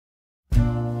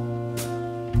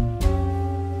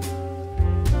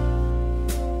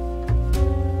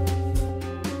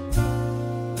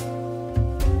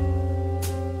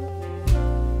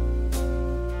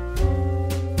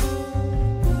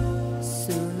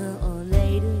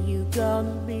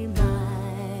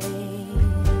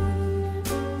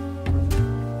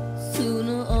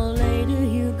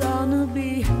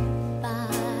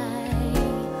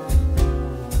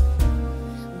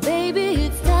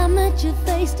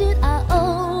wasted, I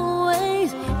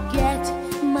always get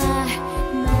my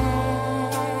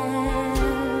man.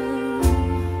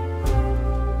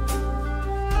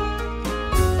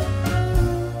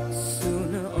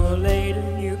 Sooner or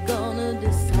later you're gonna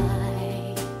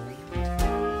decide.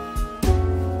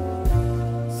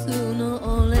 Sooner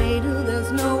or later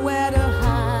there's nowhere to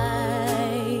hide.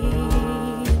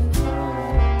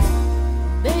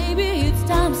 Baby, it's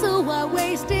time, so I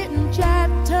waste it in chatter.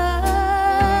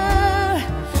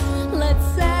 Let's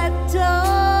settle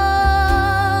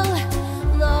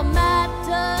the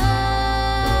matter.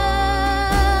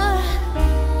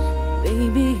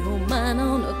 Baby, you're mine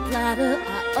on a platter.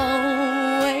 I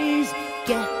always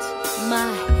get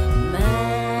my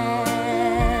man.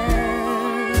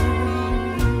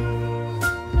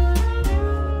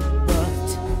 But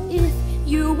if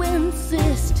you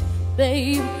insist,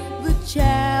 babe, the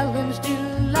challenge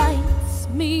delights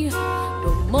me.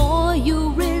 The more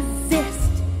you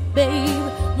resist, babe,